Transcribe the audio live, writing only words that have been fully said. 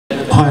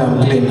Hi,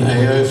 I'm Glenn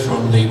AO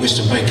from the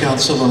Western Bay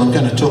Council, and I'm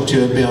going to talk to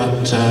you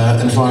about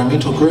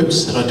environmental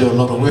groups that I do a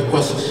lot of work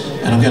with,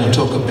 and I'm going to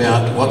talk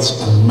about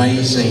what's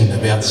amazing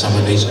about some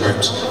of these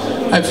groups.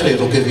 Hopefully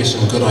it'll give you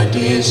some good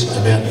ideas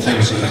about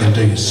things that you can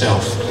do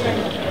yourself.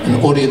 An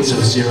audience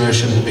of 0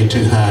 shouldn't be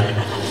too hard.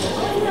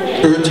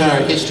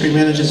 Urutara estuary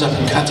managers up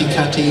in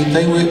Katikati,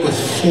 they work with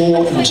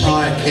 4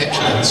 entire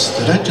catchments.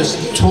 They don't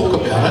just talk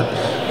about it,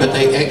 but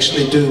they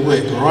actually do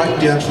work right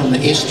down from the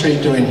estuary,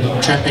 doing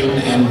trapping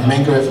and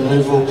mangrove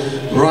removal,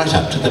 right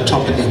up to the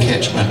top of their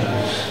catchment.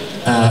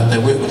 They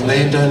work with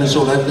landowners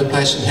all over the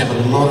place and have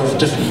a lot of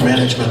different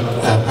management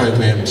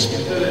programs.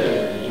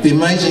 The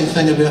amazing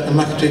thing about the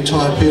Makatu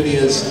Taipuri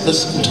is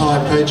this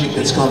entire project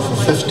that's gone for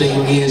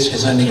 15 years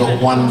has only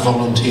got 1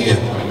 volunteer.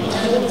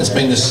 It's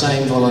been the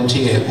same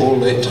volunteer all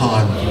that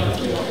time.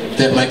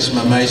 That makes them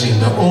amazing.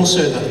 They're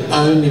also the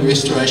only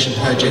restoration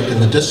project in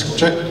the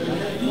district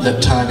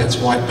that targets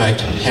whitebait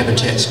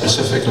habitat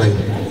specifically.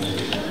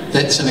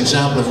 That's an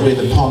example of where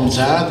the ponds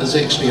are. There's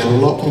actually a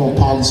lot more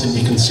ponds than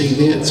you can see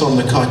there. It's on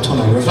the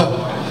Kaituna River,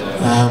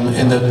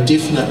 and they're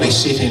definitely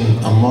setting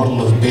a model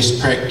of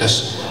best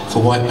practice for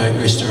whitebait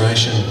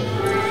restoration.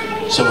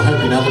 So we're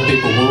hoping other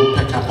people will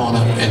pick up on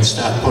it and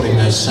start putting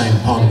those same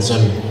ponds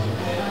in.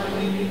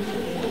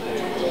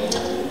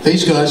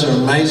 These guys are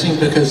amazing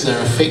because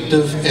they're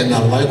effective and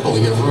they're local.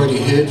 You've already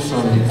heard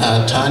from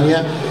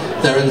Tanya.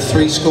 They're in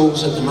 3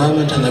 schools at the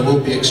moment and they will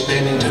be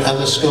expanding to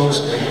other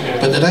schools.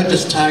 But they don't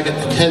just target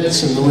the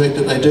kids and the work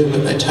that they do,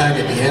 but they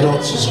target the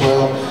adults as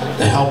well,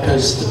 the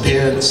helpers, the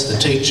parents, the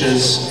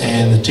teachers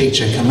and the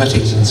teacher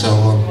committees and so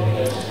on.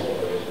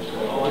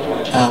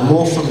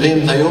 More from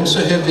them, they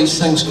also have these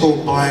things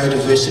called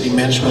biodiversity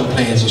management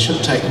plans. You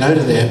should take note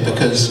of that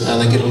because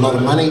they get a lot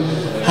of money,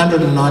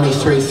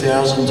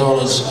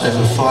 $193,000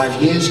 over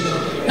 5 years,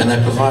 and they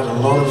provide a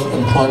lot of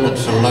employment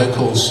for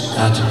locals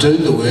to do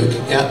the work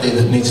out there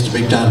that needs to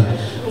be done.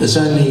 There's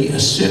only a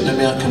certain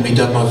amount can be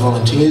done by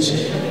volunteers,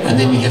 and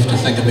then you have to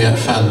think about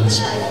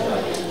funds.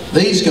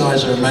 These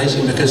guys are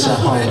amazing because they're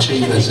high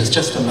achievers. It's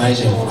just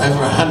amazing.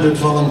 Over 100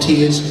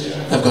 volunteers,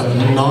 they've got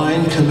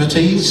 9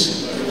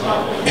 committees,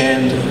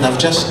 and they've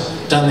just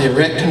done their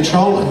rat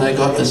control and they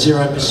got a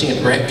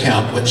 0% rat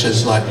count, which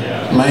is like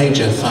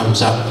major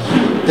thumbs up.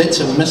 That's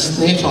a mist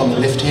net on the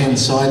left hand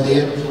side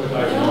there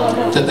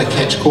that they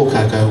catch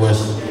kōkako with.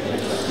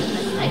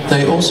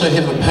 They also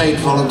have a paid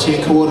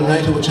volunteer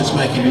coordinator, which is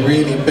making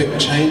really big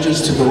changes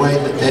to the way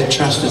that that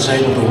trust is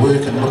able to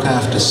work and look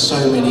after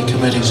so many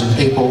committees and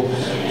people.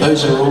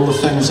 Those are all the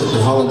things that the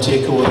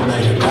volunteer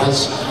coordinator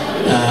does.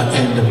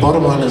 And the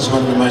bottom one is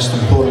one of the most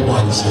important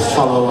ones, the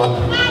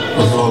follow-up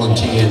with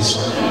volunteers.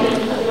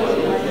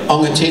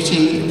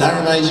 Ongateti,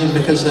 they're amazing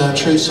because they're a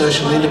true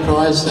social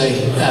enterprise.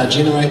 They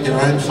generate their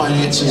own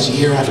finances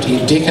year after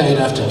year, decade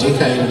after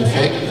decade in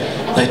fact.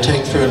 They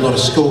take through a lot of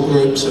school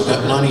groups. They've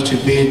got 92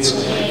 beds.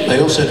 They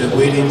also do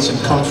weddings and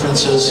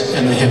conferences,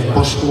 and they have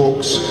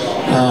bushwalks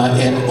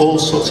and all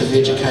sorts of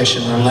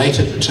education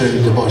related to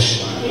the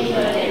bush.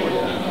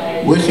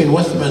 Working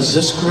with them is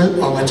this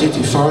group,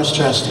 Ongateti Forest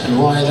Trust, and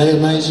why are they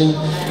amazing?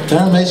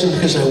 They're amazing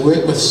because they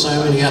work with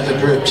so many other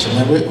groups and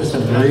they work with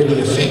them really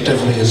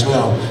effectively as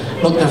well.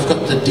 Look, they've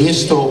got the deer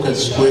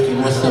stalkers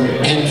working with them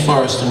and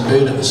forest and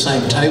bird at the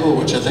same table,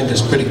 which I think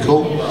is pretty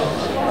cool.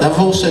 They've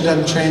also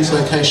done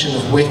translocation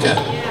of weka,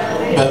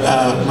 but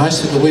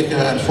most of the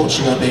weka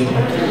unfortunately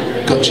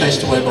got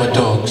chased away by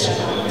dogs.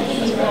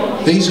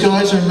 These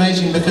guys are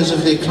amazing because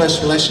of their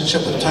close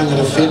relationship with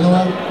tangata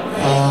whenua.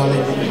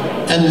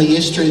 In the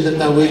estuary that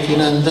they're working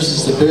in, this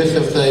is the birth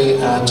of the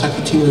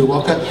takitimu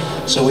waka,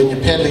 so when you're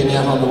paddling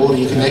out on the water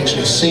you can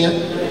actually see it.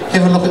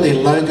 Have a look at their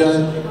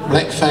logo,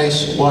 black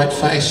face, white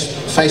face,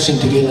 facing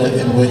together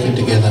and working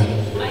together.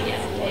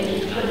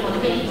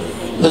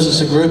 This is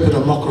a group at a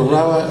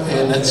Mokoroa,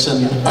 and it's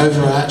an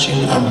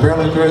overarching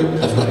umbrella group.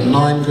 They've got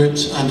 9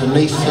 groups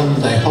underneath them,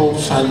 they hold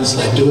funds,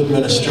 they do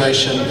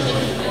administration.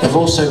 They've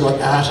also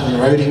got art and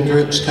roading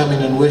groups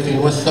coming and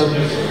working with them,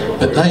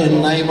 but they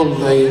enable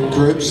the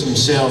groups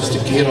themselves to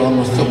get on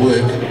with the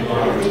work.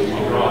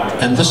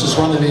 And this is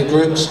one of their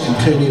groups in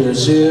Cooney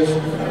Reserve.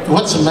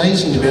 What's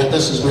amazing about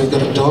this is we've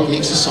got a dog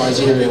exercise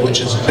area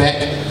which is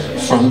back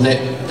from that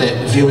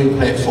viewing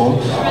platform,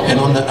 and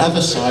on the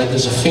other side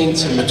there's a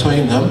fence in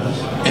between them,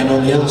 and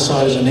on the other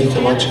side is an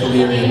ecological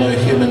area, no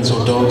humans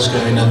or dogs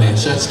going in there.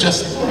 So it's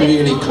just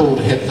really cool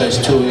to have those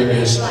 2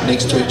 areas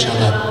next to each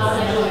other.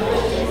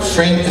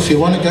 Friend, if you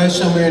want to go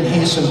somewhere and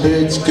hear some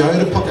birds, go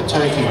to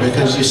Puketoki,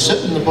 because you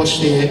sit in the bush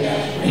there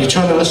and you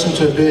try to listen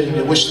to a bird and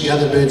you wish the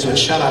other birds would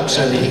shut up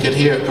so that you could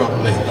hear it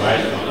properly.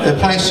 The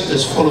place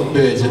is full of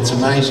birds, it's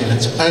amazing.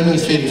 It's only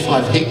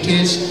 35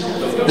 hectares.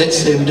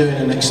 That's them doing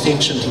an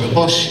extension to the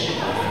bush.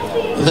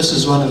 This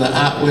is one of the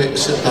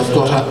artworks that they've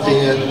got up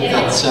there.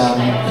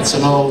 It's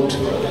an old,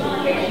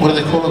 what do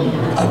they call them?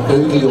 A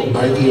boogie or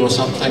bogey or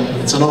something.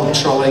 It's an old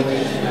trolley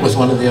with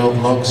one of the old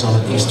logs on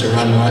it that used to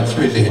run right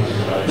through there.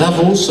 They've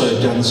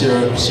also done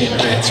 0%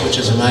 rats, which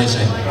is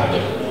amazing.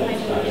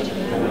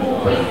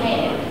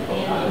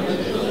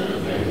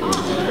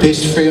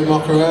 Pest free of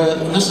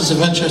Makaroa. This is of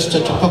interest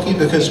to Te Puke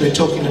because we're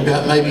talking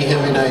about maybe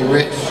having a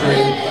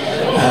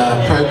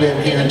rat-free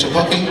program here in Te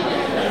Puke.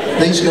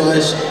 These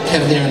guys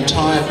have their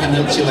entire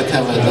peninsula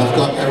covered. They've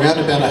got around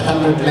about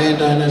 100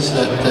 landowners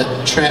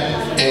that trap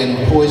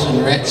and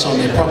poison rats on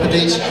their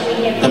properties.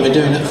 They've been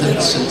doing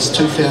it since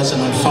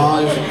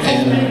 2005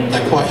 and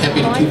they're quite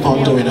happy to keep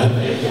on doing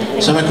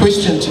it. So my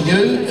question to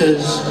you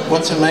is,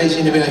 what's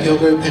amazing about your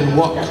group and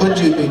what could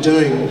you be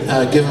doing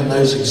given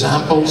those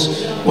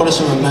examples? What are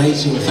some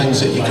amazing things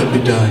that you could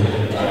be doing?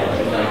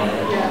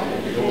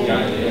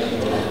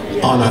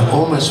 Oh, and I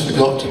almost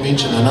forgot to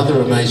mention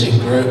another amazing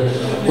group,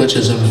 which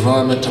is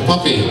Enviro Te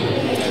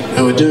Puke,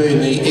 who are doing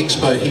the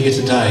Expo here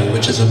today,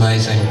 which is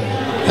amazing.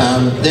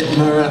 That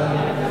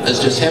mirror is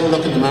just have a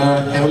look in the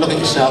mirror, have a look at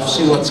yourself,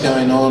 see what's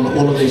going on,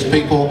 all of these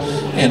people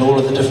and all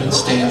of the different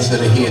stands that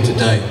are here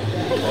today.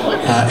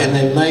 And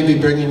then maybe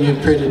bringing you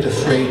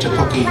predator-free Te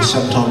Puke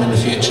sometime in the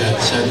future.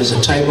 So there's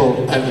a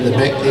table over the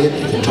back there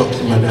that you can talk to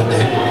them about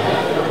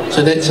that.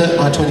 So that's it,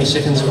 my 20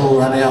 seconds have all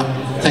run out.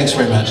 Thanks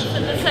very much.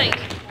 Thanks.